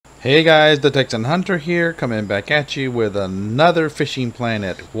Hey guys, the Texan Hunter here, coming back at you with another Fishing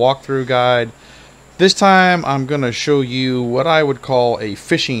Planet walkthrough guide. This time I'm going to show you what I would call a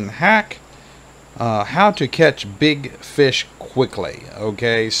fishing hack, how to catch big fish quickly.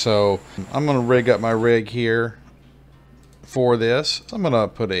 Okay, so I'm going to rig up my rig here for this. So I'm going to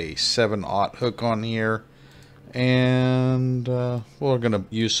put a 7/0 hook on here, and we're going to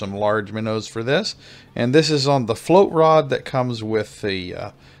use some large minnows for this. And this is on the float rod that comes with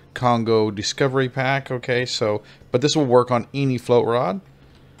the Congo Discovery Pack. Okay, so but this will work on any float rod.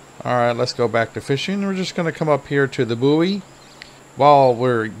 Alright, let's go back to fishing. We're just going to come up here to the buoy. While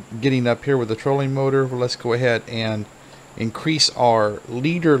we're getting up here with the trolling motor, let's go ahead and increase our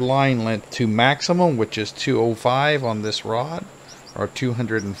leader line length to maximum, which is 205 on this rod, or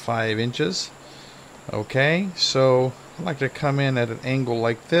 205 inches. Okay, so I like to come in at an angle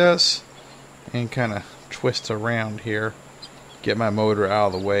like this and kind of twist around here. Get my motor out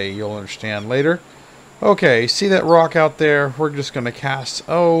of the way, you'll understand later. Okay, see that rock out there? We're just going to cast,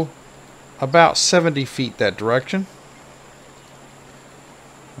 about 70 feet that direction.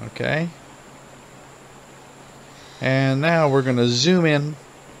 Okay. And now we're going to zoom in,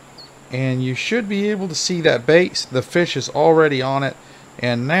 and you should be able to see that bait. The fish is already on it,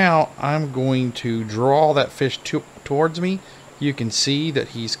 and now I'm going to draw that fish towards me. You can see that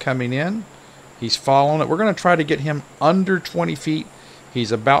he's coming in. He's following it. We're going to try to get him under 20 feet.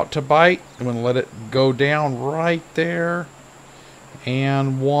 He's about to bite. I'm going to let it go down right there.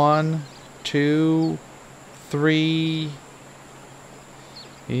 And 1, 2, 3.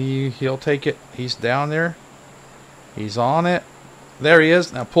 He'll take it. He's down there. He's on it. There he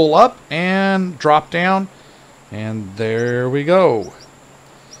is. Now pull up and drop down. And there we go.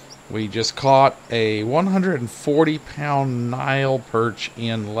 We just caught a 140-pound Nile perch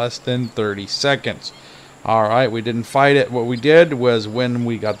in less than 30 seconds. Alright, we didn't fight it. What we did was when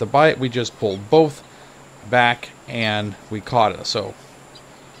we got the bite, we just pulled both back and we caught it. So,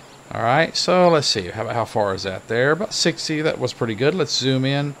 alright, so let's see. How far is that there? About 60. That was pretty good. Let's zoom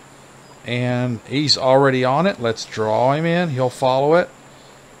in. And he's already on it. Let's draw him in. He'll follow it.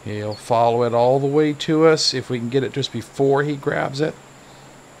 He'll follow it all the way to us if we can get it just before he grabs it.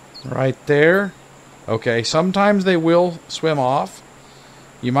 Right there. Okay, sometimes they will swim off.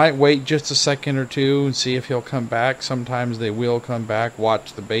 You might wait just a second or two and see if he'll come back. Sometimes they will come back.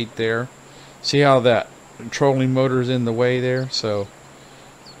 Watch the bait there. See how that trolling motor is in the way there? So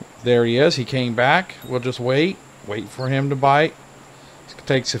there he is. He came back. We'll just wait for him to bite. It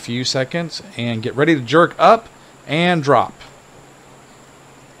takes a few seconds, and get ready to jerk up and drop.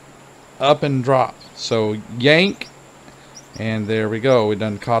 Up and drop. So yank. And there we go. We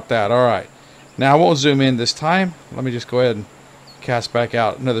done caught that. Alright. Now I won't zoom in this time. Let me just go ahead and cast back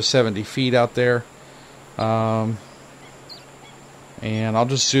out another 70 feet out there. And I'll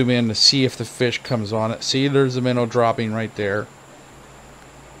just zoom in to see if the fish comes on it. See, there's the minnow dropping right there.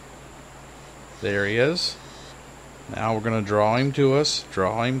 There he is. Now we're going to draw him to us.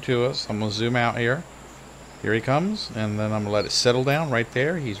 Draw him to us. I'm going to zoom out here. Here he comes. And then I'm going to let it settle down right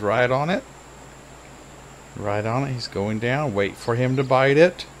there. He's right on it. Right on it. He's going down. Wait for him to bite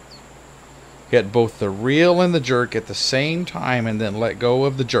it. Hit both the reel and the jerk at the same time, and then let go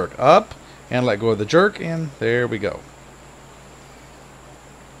of the jerk. Up and let go of the jerk, and there we go.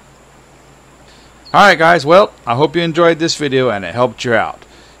 Alright guys, well, I hope you enjoyed this video and it helped you out.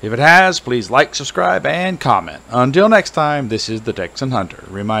 If it has, please like, subscribe, and comment. Until next time, this is the Texan Hunter,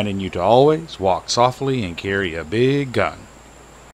 reminding you to always walk softly and carry a big gun.